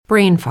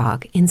brain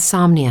fog,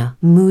 insomnia,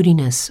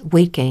 moodiness,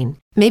 weight gain.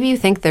 Maybe you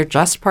think they're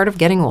just part of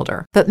getting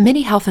older, but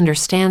MIDI Health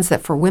understands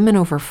that for women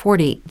over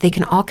 40, they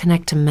can all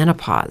connect to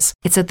menopause.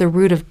 It's at the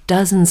root of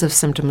dozens of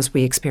symptoms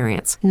we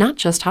experience, not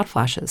just hot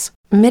flashes.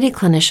 MIDI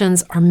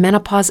clinicians are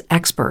menopause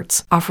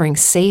experts, offering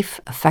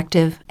safe,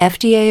 effective,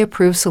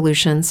 FDA-approved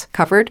solutions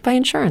covered by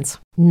insurance.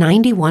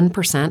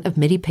 91% of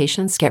MIDI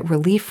patients get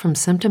relief from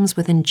symptoms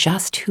within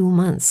just 2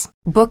 months.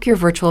 Book your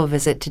virtual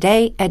visit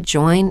today at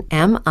joinmidi.com.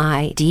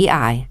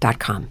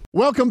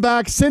 Welcome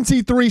back,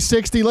 Cincy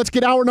 360. Let's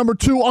get hour number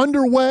 2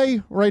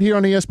 underway right here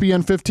on ESPN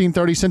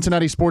 1530,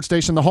 Cincinnati Sports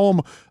Station, the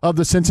home of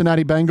the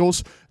Cincinnati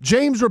Bengals.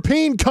 James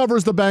Rapien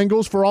covers the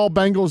Bengals for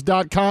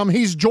allbengals.com.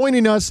 He's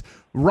joining us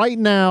right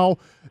now.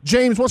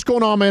 James, what's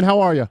going on, man?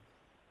 How are you?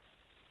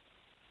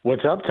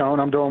 What's up, Tone?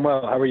 I'm doing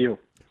well. How are you?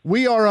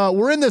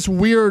 We're in this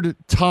weird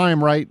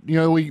time, right? You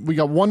know, we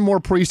got one more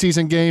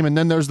preseason game, and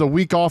then there's the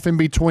week off in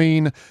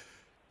between.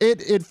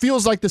 It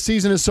feels like the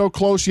season is so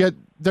close, yet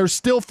there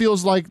still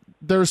feels like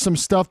there's some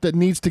stuff that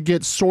needs to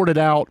get sorted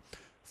out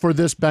for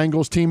this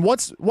Bengals team.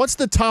 What's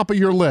the top of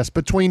your list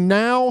between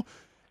now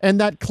and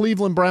that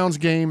Cleveland Browns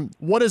game?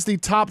 What is the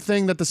top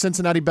thing that the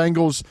Cincinnati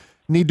Bengals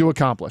need to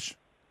accomplish?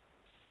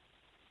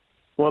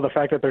 Well, the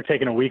fact that they're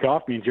taking a week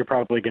off means you're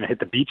probably going to hit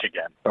the beach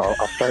again. So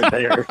I'll start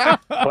there.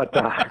 But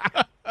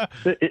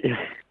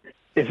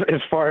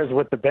as far as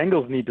what the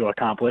Bengals need to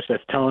accomplish, as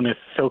Tone is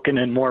soaking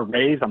in more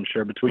rays, I'm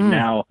sure, between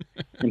now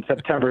and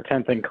September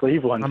 10th in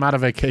Cleveland. I'm out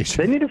of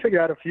vacation. They need to figure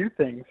out a few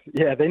things.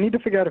 Yeah, they need to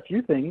figure out a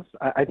few things.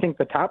 I think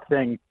the top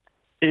thing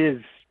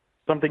is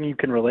something you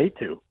can relate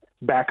to,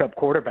 backup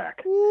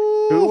quarterback.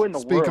 Who in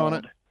the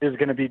world is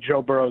going to be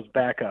Joe Burrow's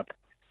backup?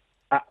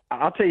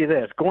 I'll tell you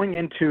this. Going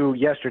into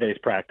yesterday's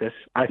practice,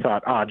 I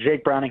thought,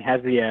 Jake Browning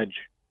has the edge.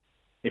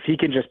 If he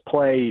can just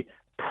play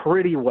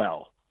pretty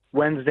well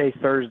Wednesday,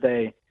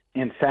 Thursday,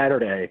 and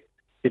Saturday,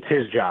 it's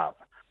his job.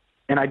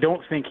 And I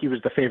don't think he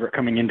was the favorite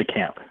coming into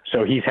camp.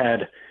 So he's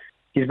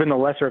been the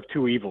lesser of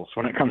two evils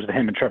when it comes to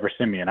him and Trevor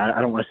Siemian. I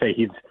don't want to say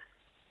he's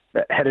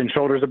head and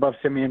shoulders above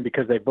Siemian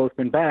because they've both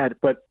been bad,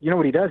 but you know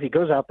what he does? He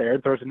goes out there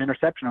and throws an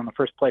interception on the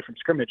first play from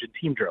scrimmage in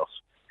team drills.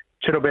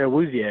 Chidobe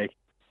Awuzie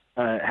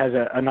has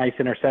a nice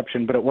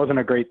interception, but it wasn't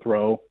a great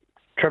throw.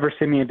 Trevor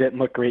Siemian didn't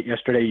look great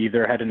yesterday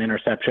either, had an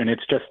interception.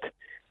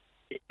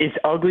 It's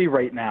ugly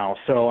right now.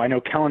 So I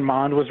know Kellen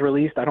Mond was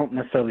released. I don't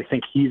necessarily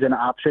think he's an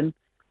option,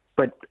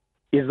 but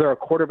is there a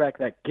quarterback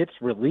that gets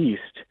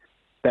released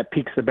that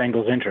piques the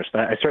Bengals' interest?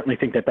 I certainly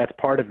think that that's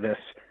part of this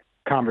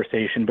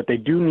conversation, but they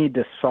do need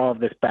to solve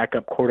this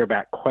backup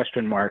quarterback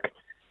question mark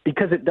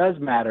because it does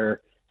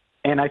matter.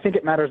 And I think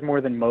it matters more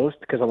than most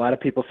because a lot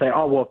of people say,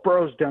 if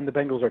Burrow's done, the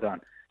Bengals are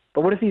done.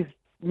 But what if he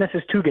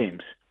misses 2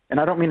 games? And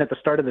I don't mean at the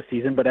start of the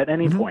season, but at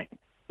any point.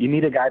 You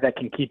need a guy that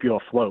can keep you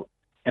afloat.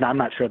 And I'm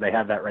not sure they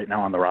have that right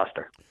now on the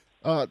roster.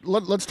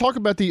 Let's talk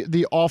about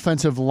the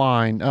offensive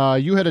line.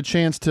 You had a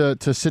chance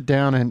to sit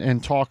down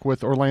and talk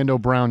with Orlando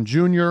Brown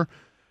Jr.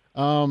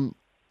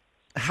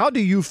 How do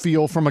you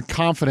feel from a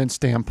confidence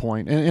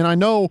standpoint? And I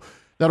know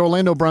that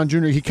Orlando Brown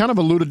Jr., he kind of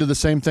alluded to the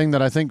same thing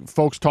that I think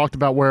folks talked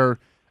about where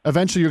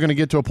eventually you're going to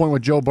get to a point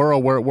with Joe Burrow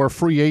where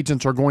free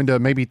agents are going to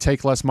maybe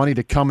take less money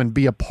to come and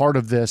be a part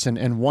of this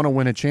and want to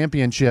win a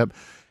championship.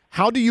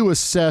 How do you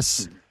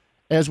assess,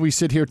 as we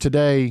sit here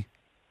today,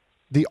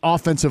 the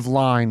offensive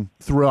line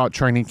throughout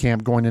training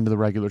camp going into the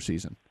regular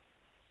season?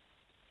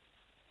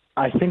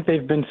 I think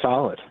they've been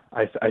solid.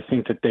 I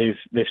think that they've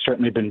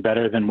certainly been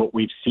better than what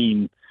we've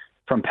seen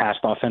from past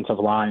offensive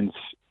lines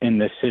in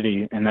this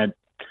city. And that,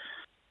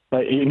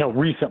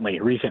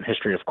 recent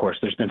history, of course,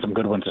 there's been some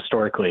good ones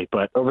historically,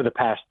 but over the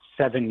past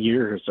 7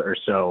 years or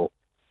so,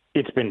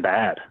 it's been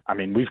bad. I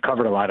mean, we've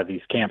covered a lot of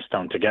these camps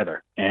done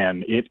together,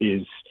 and it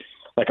is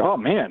like, oh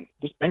man,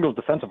 this Bengals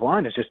defensive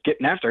line is just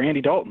getting after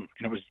Andy Dalton.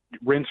 And it was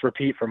rinse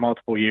repeat for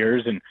multiple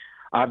years. And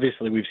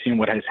obviously we've seen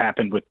what has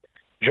happened with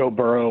Joe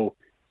Burrow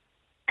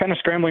kind of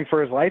scrambling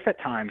for his life at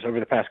times over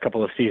the past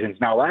couple of seasons.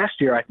 Now, last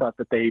year, I thought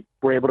that they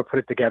were able to put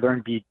it together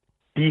and be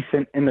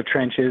decent in the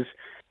trenches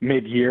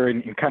mid-year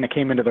and kind of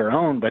came into their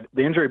own, but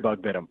the injury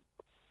bug bit them.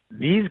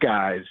 These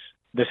guys,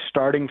 the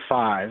starting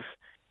 5,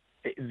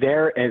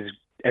 they're as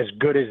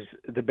good as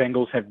the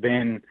Bengals have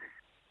been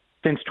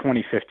since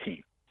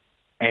 2015.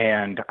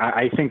 And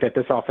I think that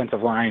this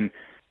offensive line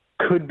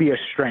could be a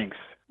strength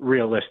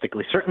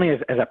realistically. Certainly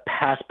as a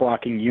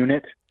pass-blocking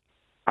unit,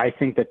 I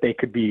think that they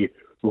could be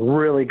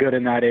really good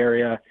in that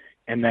area.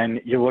 And then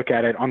you look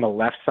at it on the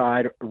left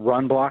side,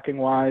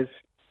 run-blocking-wise,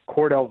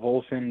 Cordell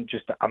Volson,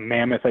 just a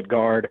mammoth at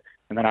guard.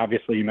 And then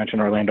obviously you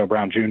mentioned Orlando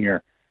Brown Jr.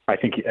 I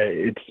think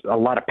it's a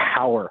lot of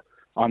power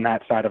on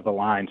that side of the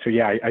line. So,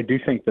 yeah, I do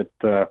think that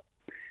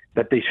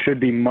they should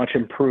be much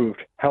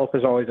improved. Health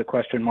is always a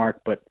question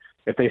mark, but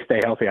if they stay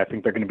healthy, I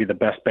think they're going to be the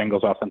best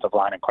Bengals offensive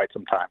line in quite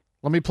some time.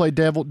 Let me play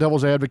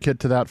devil's advocate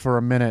to that for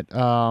a minute.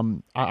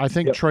 I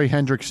think Trey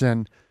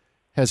Hendrickson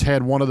has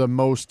had one of the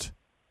most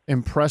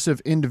impressive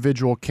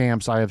individual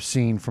camps I have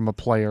seen from a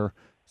player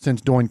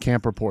since doing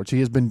camp reports. He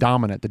has been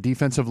dominant. The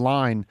defensive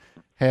line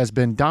has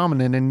been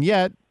dominant, and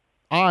yet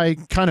I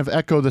kind of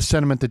echo the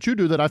sentiment that you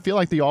do, that I feel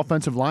like the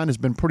offensive line has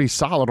been pretty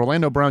solid.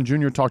 Orlando Brown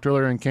Jr. talked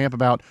earlier in camp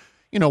about,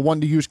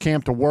 wanting to use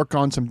camp to work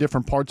on some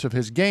different parts of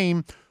his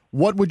game.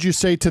 What would you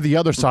say to the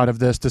other side of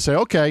this to say,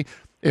 okay,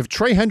 if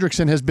Trey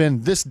Hendrickson has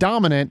been this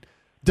dominant,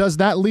 does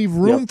that leave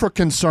room for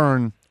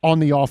concern on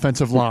the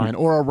offensive line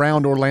or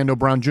around Orlando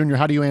Brown Jr.?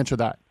 How do you answer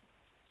that?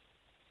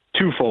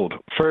 Twofold.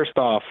 First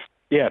off,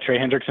 Trey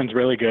Hendrickson's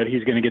really good.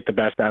 He's going to get the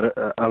best out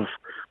of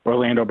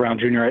Orlando Brown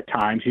Jr. at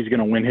times. He's going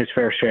to win his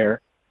fair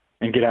share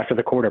and get after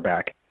the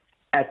quarterback.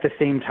 At the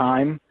same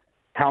time,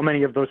 how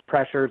many of those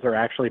pressures are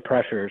actually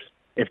pressures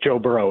if Joe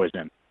Burrow is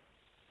in?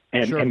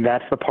 And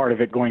that's the part of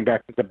it, going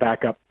back to the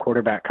backup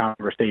quarterback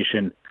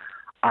conversation.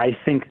 I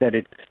think that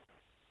it's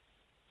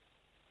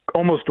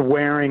almost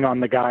wearing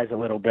on the guys a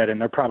little bit, and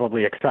they're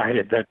probably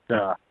excited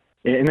that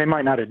and they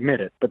might not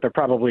admit it, but they're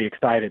probably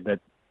excited that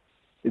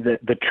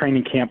the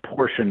training camp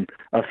portion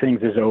of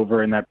things is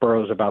over and that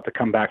Burrow's about to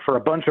come back for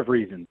a bunch of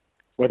reasons.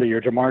 Whether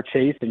you're Jamar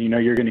Chase and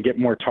you're going to get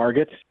more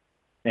targets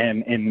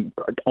and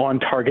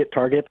on-target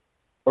targets,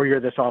 or you're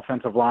this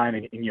offensive line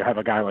and you have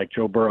a guy like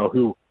Joe Burrow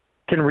who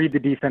can read the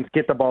defense,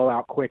 get the ball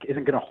out quick,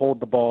 isn't going to hold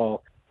the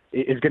ball,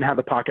 is going to have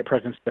the pocket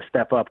presence to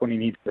step up when he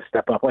needs to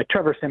step up. Like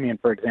Trevor Siemian,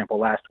 for example,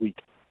 last week,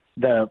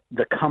 the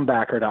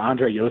comebacker to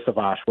Andre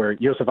Iosivas, where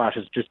Iosivas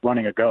is just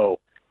running a go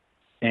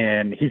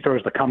and he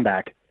throws the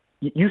comeback.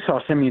 You saw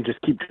Siemian just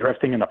keep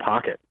drifting in the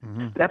pocket.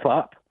 Step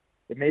up.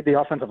 It made the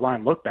offensive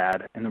line look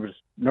bad, and there was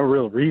no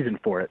real reason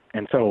for it.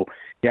 And so,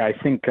 I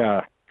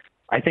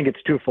think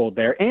it's twofold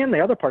there. And the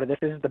other part of this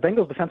is the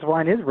Bengals' defensive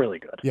line is really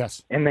good.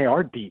 Yes. And they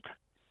are deep.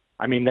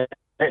 I mean,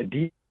 they're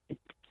deep.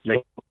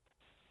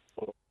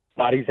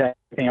 Bodies at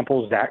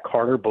Samples, Zach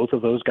Carter, both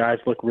of those guys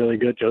look really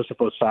good. Joseph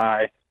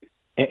Osai.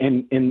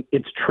 And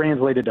it's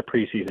translated to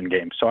preseason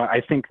games. So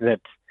I think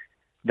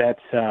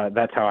that's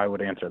how I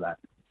would answer that.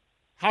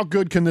 How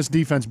good can this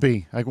defense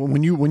be? Like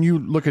when you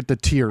look at the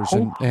tiers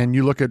and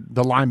you look at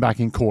the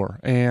linebacking core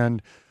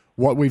and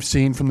what we've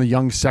seen from the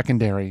young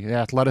secondary, the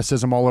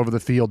athleticism all over the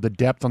field, the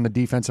depth on the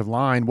defensive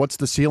line, what's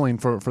the ceiling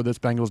for this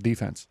Bengals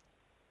defense?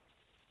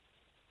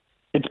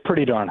 It's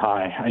pretty darn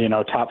high.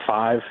 Top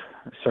 5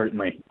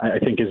 certainly I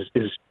think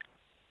is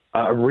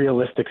a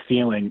realistic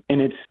ceiling.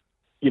 And it's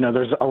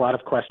there's a lot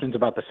of questions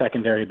about the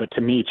secondary, but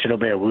to me,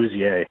 Chidobe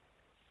Awuzie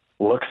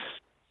looks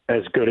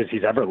as good as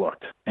he's ever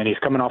looked. And he's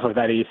coming off of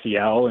that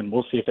ACL, and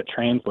we'll see if it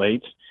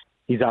translates.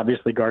 He's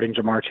obviously guarding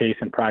Jamar Chase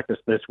in practice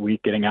this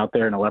week, getting out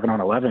there in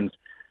 11-on-11s.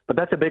 But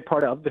that's a big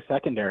part of the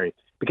secondary.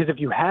 Because if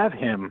you have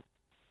him,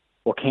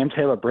 Cam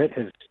Taylor-Britt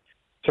has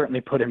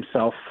certainly put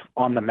himself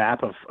on the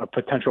map of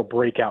potential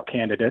breakout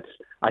candidates.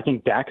 I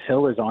think Dax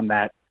Hill is on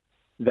that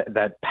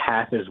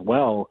path as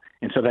well.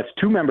 And so that's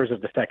 2 members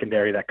of the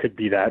secondary that could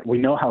be that. We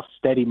know how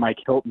steady Mike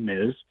Hilton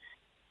is.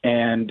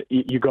 And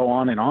you go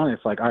on and on.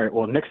 It's like, all right,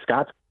 well, Nick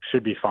Scott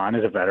should be fine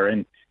as a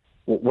veteran.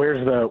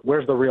 Where's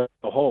the real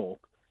hole?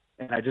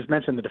 And I just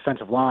mentioned the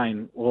defensive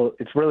line. Well,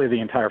 it's really the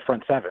entire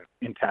front 7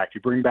 intact.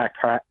 You bring back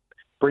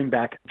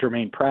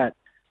Jermaine Pratt,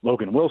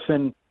 Logan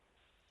Wilson.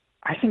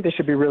 I think they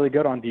should be really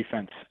good on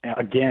defense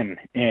again.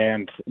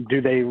 And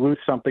do they lose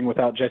something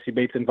without Jesse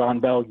Bates and Von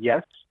Bell?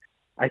 Yes.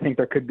 I think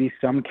there could be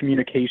some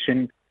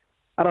communication.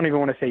 I don't even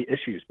want to say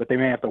issues, but they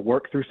may have to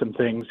work through some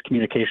things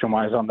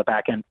communication-wise on the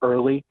back end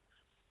early.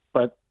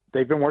 But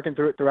they've been working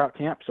through it throughout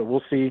camp, so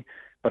we'll see.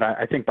 But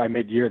I think by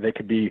mid-year they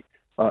could be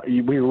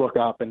we look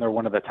up, and they're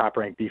one of the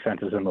top-ranked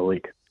defenses in the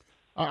league.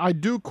 I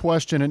do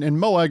question, and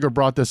Mo Egger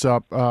brought this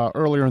up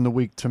earlier in the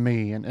week to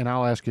me, and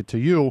I'll ask it to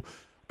you.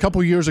 A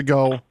couple years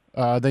ago,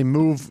 they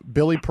moved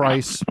Billy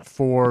Price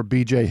for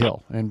B.J.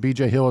 Hill, and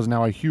B.J. Hill is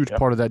now a huge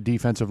part of that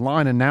defensive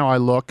line. And now I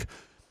look,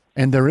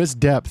 and there is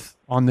depth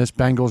on this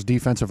Bengals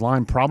defensive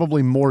line,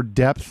 probably more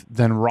depth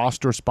than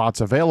roster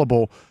spots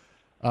available.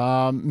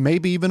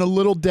 Maybe even a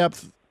little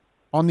depth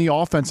on the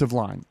offensive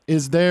line.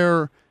 Is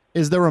there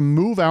a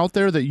move out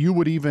there that you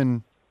would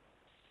even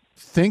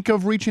think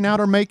of reaching out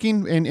or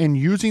making and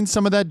using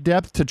some of that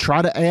depth to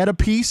try to add a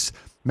piece,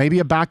 maybe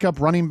a backup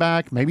running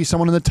back, maybe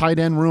someone in the tight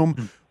end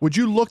room? Would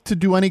you look to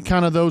do any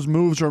kind of those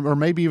moves, or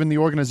maybe even the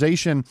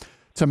organization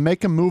to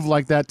make a move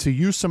like that, to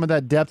use some of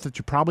that depth that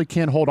you probably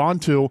can't hold on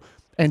to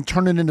and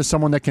turn it into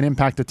someone that can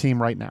impact the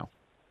team right now?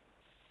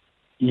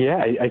 Yeah,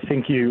 I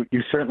think you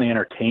certainly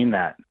entertain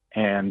that.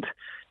 And,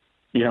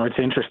 it's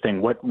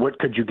interesting. What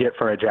could you get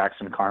for a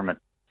Jackson Carman?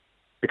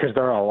 Because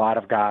there are a lot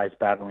of guys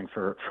battling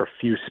for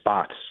few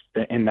spots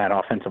in that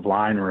offensive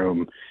line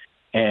room.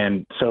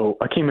 And so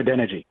Akeem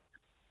Adeniji,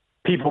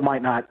 people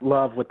might not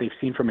love what they've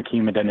seen from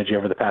Akeem Adeniji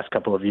over the past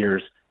couple of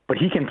years, but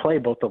he can play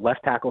both the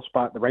left tackle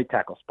spot, the right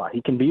tackle spot.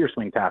 He can be your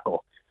swing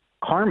tackle.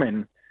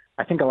 Carman,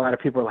 I think a lot of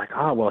people are like,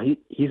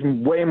 he's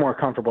way more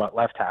comfortable at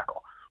left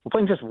tackle. Well,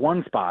 playing just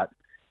one spot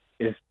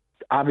is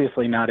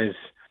obviously not as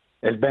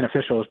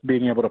beneficial as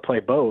being able to play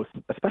both,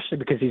 especially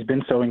because he's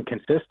been so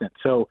inconsistent.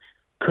 So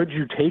could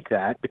you take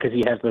that, because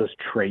he has those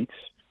traits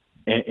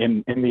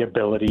in the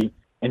ability,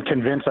 and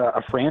convince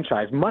a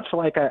franchise, much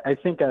like I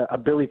think a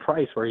Billy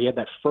Price, where he had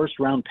that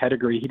first-round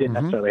pedigree. He didn't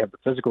necessarily have the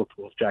physical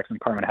tools Jackson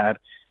Carman had.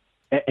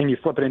 and you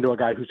flip it into a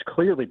guy who's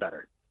clearly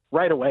better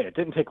right away. It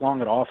didn't take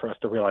long at all for us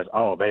to realize,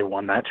 oh, they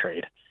won that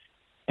trade.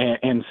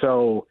 And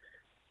so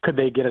could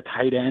they get a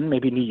tight end?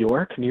 Maybe New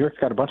York. New York's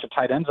got a bunch of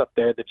tight ends up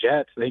there. The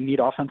Jets, they need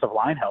offensive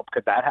line help.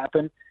 Could that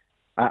happen?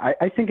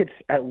 I think it's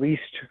at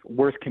least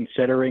worth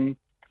considering,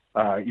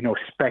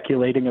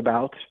 speculating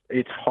about.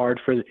 It's hard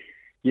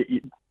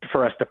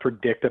for us to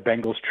predict a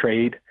Bengals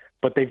trade,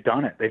 but they've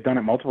done it. They've done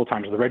it multiple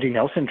times. The Reggie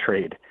Nelson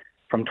trade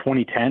from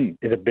 2010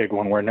 is a big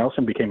one, where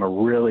Nelson became a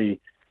really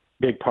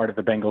big part of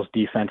the Bengals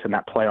defense in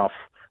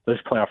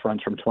those playoff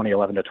runs from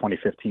 2011 to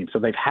 2015. So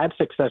they've had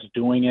success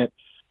doing it.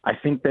 I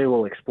think they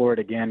will explore it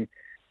again.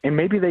 And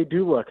maybe they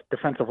do look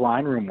defensive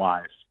line room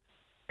wise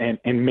and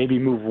maybe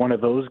move one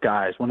of those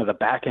guys, one of the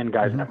back end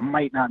guys that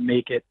might not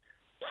make it,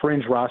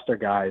 fringe roster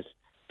guys,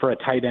 for a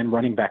tight end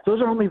running back.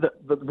 Those are only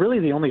really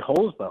the only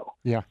holes, though.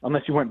 Yeah.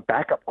 Unless you went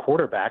backup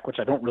quarterback, which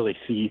I don't really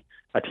see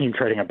a team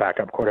trading a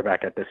backup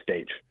quarterback at this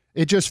stage.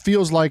 It just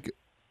feels like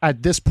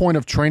at this point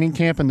of training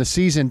camp in the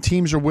season,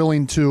 teams are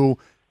willing to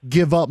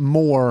give up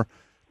more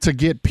to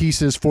get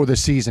pieces for the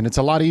season. It's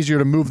a lot easier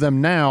to move them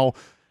now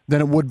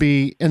than it would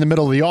be in the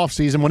middle of the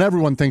offseason when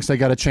everyone thinks they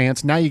got a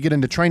chance. Now you get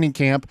into training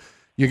camp,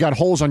 you got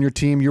holes on your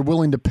team, you're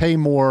willing to pay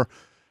more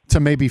to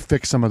maybe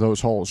fix some of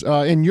those holes.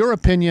 In your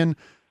opinion,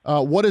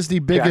 what is the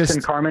biggest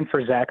Jackson Carman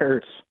for Zach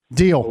Ertz?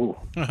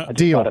 Deal? I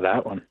Deal. thought of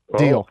that one.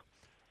 Deal.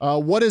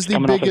 What is the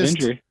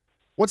biggest?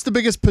 What's the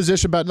biggest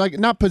position battle? Like,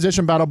 not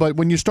position battle, but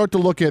when you start to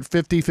look at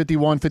 50,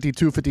 51,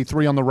 52,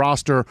 53 on the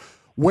roster,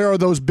 where are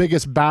those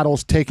biggest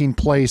battles taking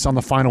place on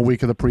the final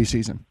week of the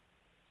preseason?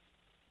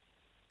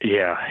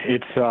 Yeah,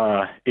 it's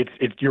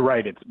you're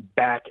right. It's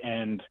back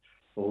end,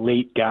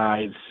 late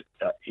guys.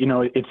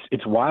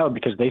 It's wild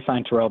because they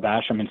signed Terrell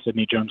Basham and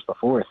Sidney Jones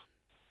before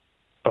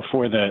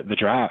the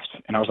draft.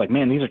 And I was like,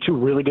 man, these are two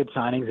really good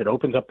signings. It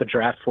opens up the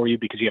draft for you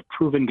because you have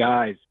proven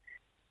guys.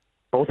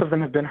 Both of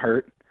them have been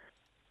hurt,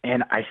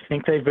 and I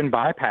think they've been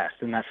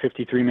bypassed in that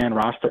 53-man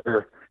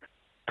roster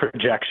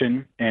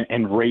projection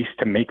and race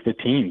to make the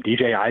team.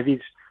 DJ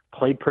Ivy's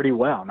played pretty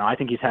well. Now, I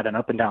think he's had an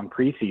up-and-down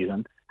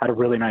preseason, had a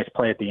really nice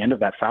play at the end of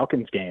that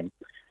Falcons game,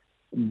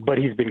 but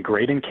he's been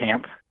great in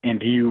camp. And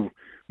do you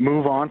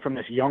move on from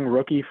this young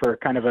rookie for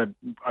kind of a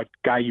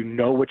guy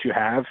what you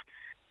have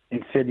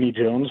in Sidney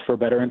Jones, for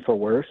better and for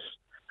worse?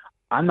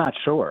 I'm not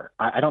sure.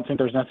 I don't think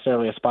there's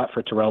necessarily a spot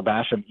for Terrell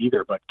Basham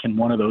either, but can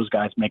one of those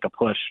guys make a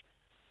push?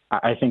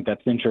 I think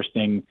that's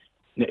interesting.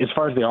 As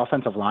far as the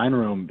offensive line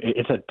room,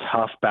 it's a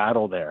tough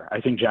battle there. I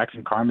think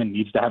Jackson Carman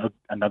needs to have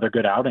another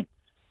good outing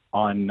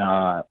on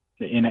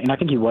and I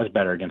think he was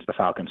better against the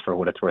Falcons for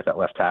what it's worth at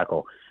left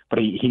tackle, but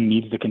he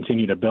needs to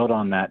continue to build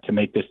on that to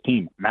make this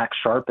team. Max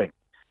Sharping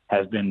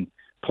has been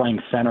playing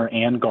center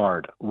and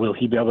guard. Will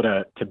he be able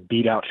to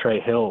beat out Trey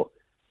Hill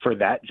for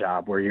that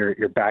job where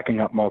you're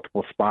backing up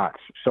multiple spots?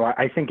 So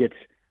I think it's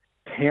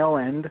tail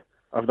end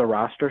of the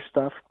roster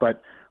stuff,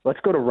 but let's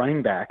go to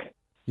running back.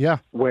 Yeah.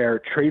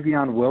 Where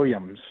Travion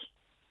Williams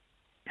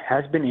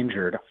has been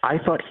injured. I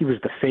thought he was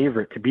the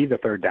favorite to be the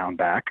third down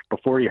back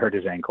before he hurt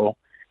his ankle.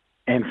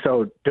 And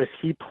so does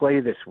he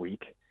play this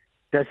week?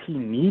 Does he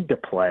need to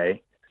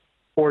play?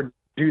 Or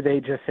do they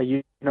just say,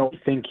 we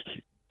think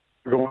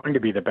you're going to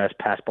be the best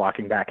pass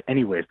blocking back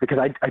anyways? Because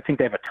I think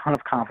they have a ton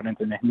of confidence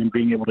in him and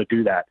being able to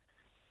do that.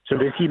 So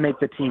does he make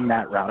the team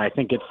that route? I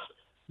think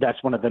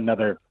that's one of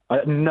another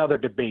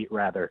debate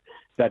rather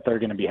that they're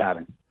going to be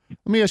having.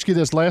 Let me ask you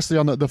this lastly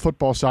on the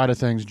football side of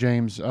things,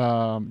 James.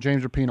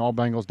 James Rapien,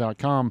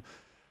 allbengals.com.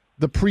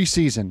 The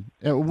preseason.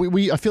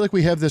 I feel like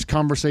we have this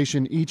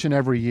conversation each and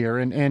every year,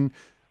 and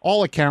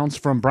all accounts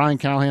from Brian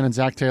Callahan and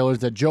Zach Taylor is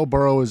that Joe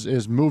Burrow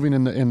is moving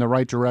in the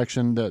right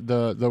direction.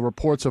 The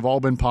reports have all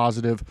been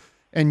positive,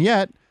 and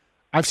yet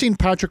I've seen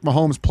Patrick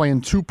Mahomes play in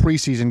 2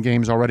 preseason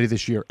games already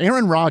this year.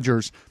 Aaron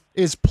Rodgers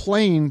is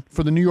playing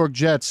for the New York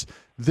Jets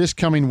this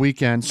coming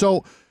weekend.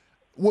 So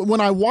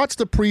when I watch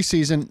the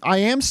preseason, I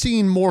am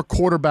seeing more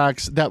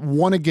quarterbacks that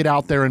want to get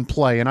out there and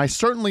play, and I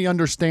certainly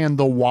understand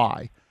the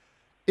why.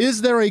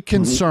 Is there a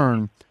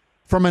concern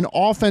from an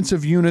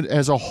offensive unit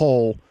as a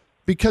whole?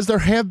 Because there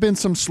have been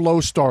some slow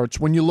starts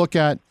when you look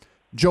at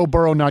Joe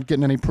Burrow not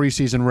getting any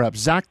preseason reps.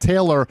 Zach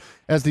Taylor,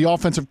 as the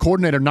offensive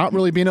coordinator, not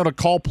really being able to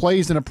call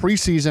plays in a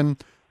preseason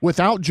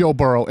without Joe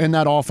Burrow in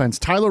that offense.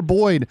 Tyler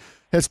Boyd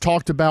has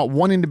talked about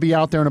wanting to be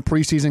out there in a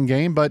preseason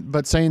game,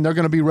 but saying they're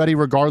going to be ready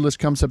regardless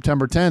come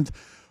September 10th.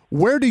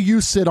 Where do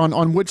you sit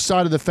on which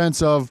side of the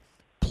fence of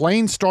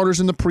playing starters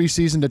in the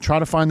preseason to try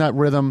to find that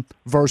rhythm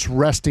versus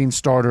resting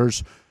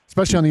starters,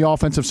 especially on the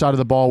offensive side of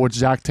the ball, which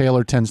Zach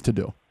Taylor tends to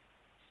do?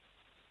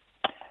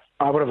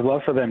 I would have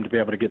loved for them to be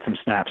able to get some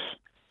snaps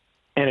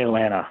in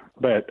Atlanta,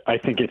 but I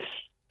think it's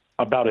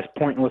about as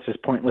pointless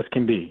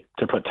can be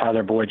to put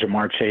Tyler Boyd,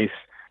 Jamar Chase,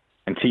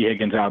 and T.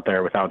 Higgins out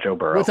there without Joe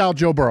Burrow. Without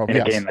Joe Burrow, in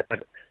yes.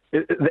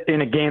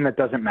 In a game that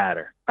doesn't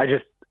matter.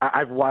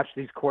 I've watched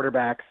these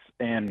quarterbacks,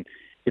 and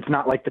it's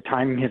not like the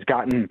timing has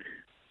gotten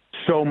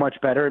so much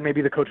better, and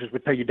maybe the coaches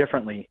would tell you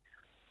differently,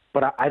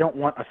 but I don't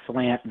want a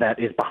slant that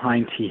is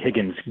behind T.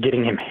 Higgins,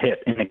 getting him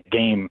hit in a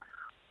game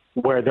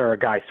where there are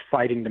guys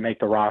fighting to make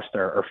the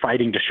roster or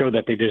fighting to show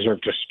that they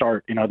deserve to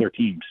start in other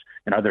teams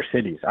in other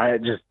cities.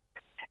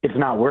 It's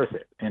not worth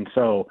it. And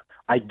so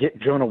I get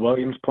Jonah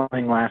Williams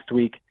playing last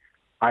week.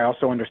 I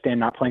also understand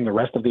not playing the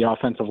rest of the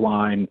offensive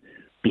line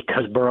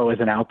because Burrow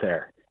isn't out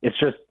there. It's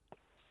just,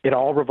 it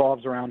all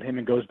revolves around him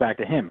and goes back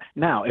to him.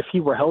 Now, if he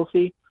were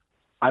healthy,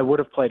 I would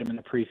have played him in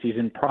the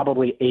preseason,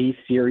 probably a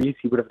series.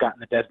 He would have gotten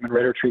the Desmond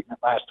Ridder treatment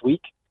last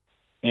week,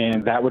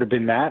 and that would have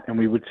been that, and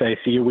we would say,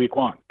 see you week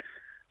 1.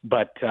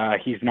 But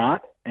he's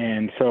not,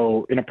 and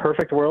so in a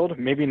perfect world,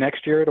 maybe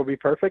next year it'll be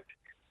perfect.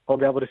 He'll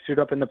be able to suit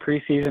up in the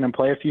preseason and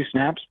play a few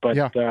snaps, but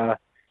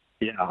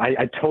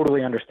I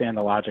totally understand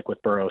the logic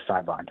with Burrow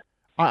sidelined.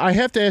 I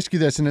have to ask you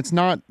this, and it's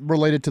not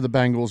related to the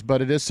Bengals,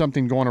 but it is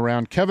something going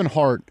around. Kevin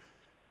Hart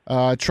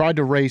tried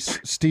to race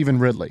Stephen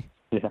Ridley.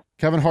 Yeah.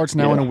 Kevin Hart's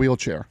now in a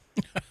wheelchair.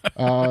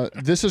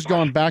 This has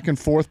gone back and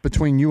forth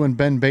between you and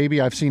Ben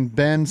Baby. I've seen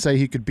Ben say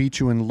he could beat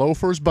you in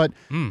loafers, but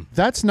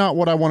that's not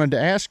what I wanted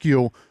to ask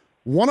you.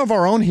 One of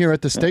our own here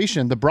at the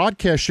station, the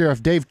broadcast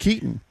sheriff, Dave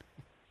Keaton,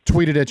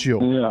 tweeted at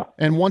you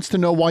and wants to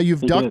know why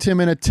you've ducked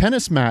him in a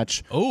tennis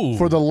match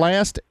for the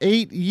last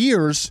 8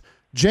 years.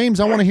 James,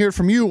 I want to hear it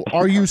from you.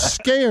 Are you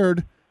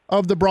scared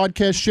of the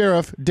broadcast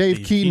sheriff,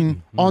 Dave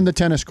Keaton, on the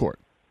tennis court?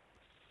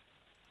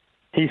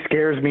 He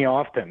scares me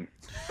often,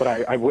 but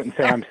I wouldn't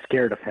say I'm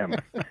scared of him,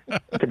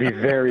 to be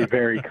very,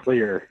 very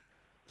clear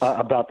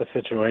about the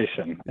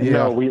situation. Yeah.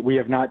 No, we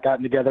have not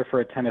gotten together for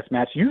a tennis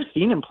match. You've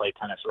seen him play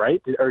tennis,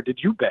 right? Or did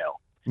you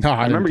bail? No,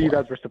 I remember didn't play.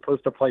 You guys were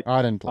supposed to play.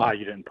 I didn't play.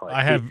 You didn't play.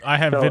 I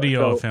have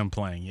video of him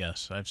playing.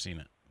 Yes, I've seen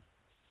it.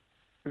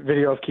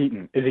 Video of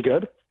Keaton. Is he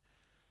good?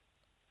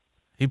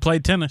 He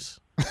played tennis.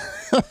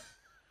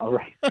 All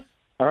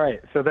right.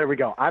 So there we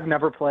go. I've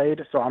never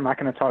played, so I'm not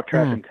going to talk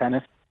trash in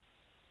tennis.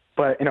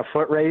 But in a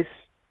foot race,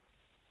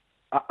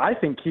 I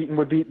think Keaton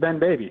would beat Ben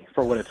Baby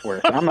for what it's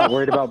worth. And I'm not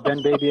worried about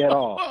Ben Baby at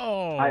all.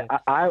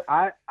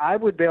 I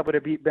would be able to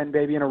beat Ben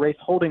Baby in a race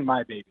holding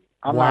my baby.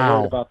 I'm not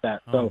worried about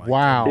that. So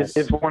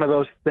it's one of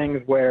those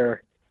things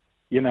where,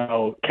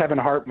 Kevin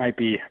Hart might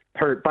be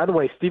hurt. By the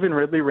way, Stephen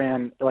Ridley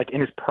ran in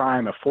his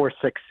prime a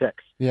 4.66.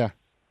 Yeah.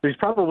 So he's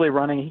probably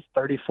running. He's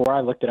 34. I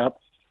looked it up.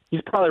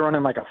 He's probably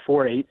running like a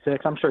 4.86.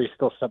 I'm sure he's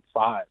still sub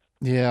 5.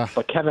 Yeah.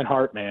 But Kevin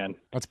Hart, man.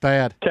 That's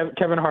bad.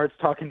 Kevin Hart's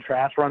talking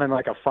trash, running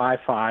like a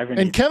 5.5.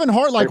 And Kevin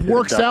Hart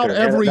works out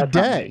every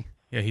day.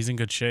 Yeah, he's in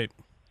good shape.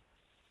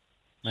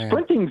 Man.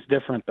 Sprinting's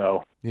different,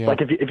 though. Yeah.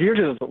 If you're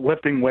just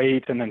lifting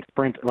weights and then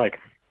sprint,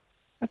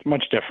 that's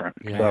much different.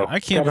 Yeah. So I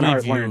can't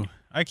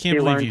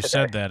believe you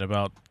said that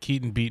about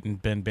Keaton beating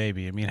Ben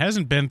Baby. I mean,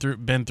 hasn't been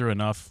through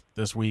enough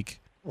this week.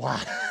 Wow.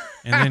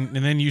 And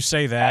then you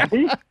say that.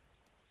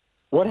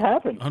 What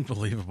happened?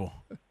 Unbelievable.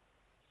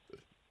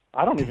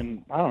 I don't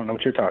know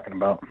what you're talking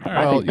about.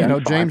 Well,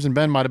 James and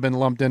Ben might have been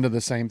lumped into the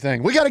same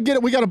thing. We got to get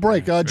it. We got to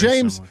break.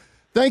 James,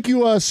 thank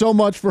you so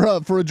much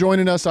for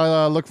joining us.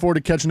 I look forward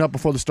to catching up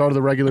before the start of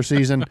the regular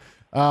season.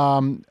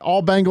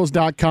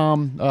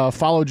 Allbengals.com.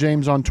 Follow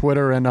James on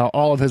Twitter and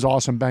all of his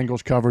awesome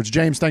Bengals coverage.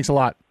 James, thanks a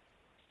lot.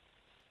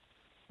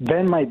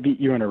 Ben might beat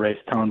you in a race,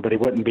 Tone, but he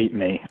wouldn't beat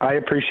me. I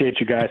appreciate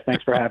you guys.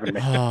 Thanks for having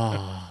me.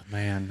 Oh,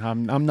 man.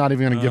 I'm not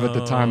even going to give it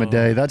the time of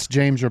day. That's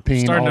James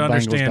Rapien. Starting to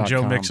understand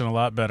Joe Mixon a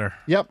lot better.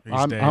 Yep,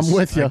 I'm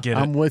with you.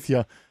 I'm with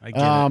you. I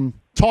get it.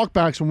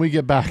 Talkbacks when we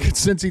get back.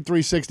 It's Cincy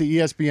 360,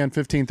 ESPN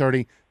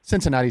 1530,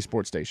 Cincinnati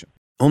Sports Station.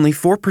 Only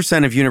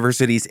 4% of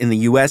universities in the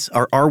U.S.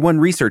 are R1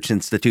 research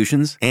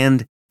institutions,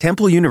 and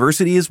Temple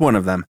University is one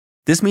of them.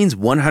 This means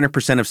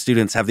 100% of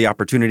students have the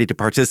opportunity to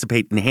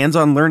participate in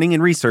hands-on learning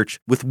and research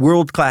with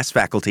world-class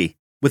faculty.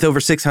 With over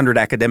 600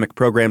 academic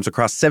programs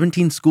across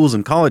 17 schools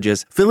and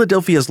colleges,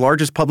 Philadelphia's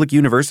largest public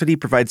university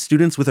provides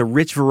students with a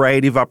rich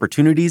variety of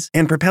opportunities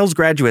and propels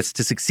graduates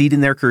to succeed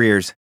in their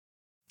careers.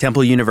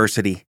 Temple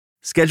University.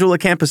 Schedule a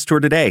campus tour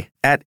today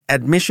at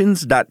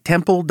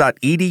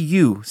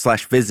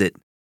admissions.temple.edu/visit.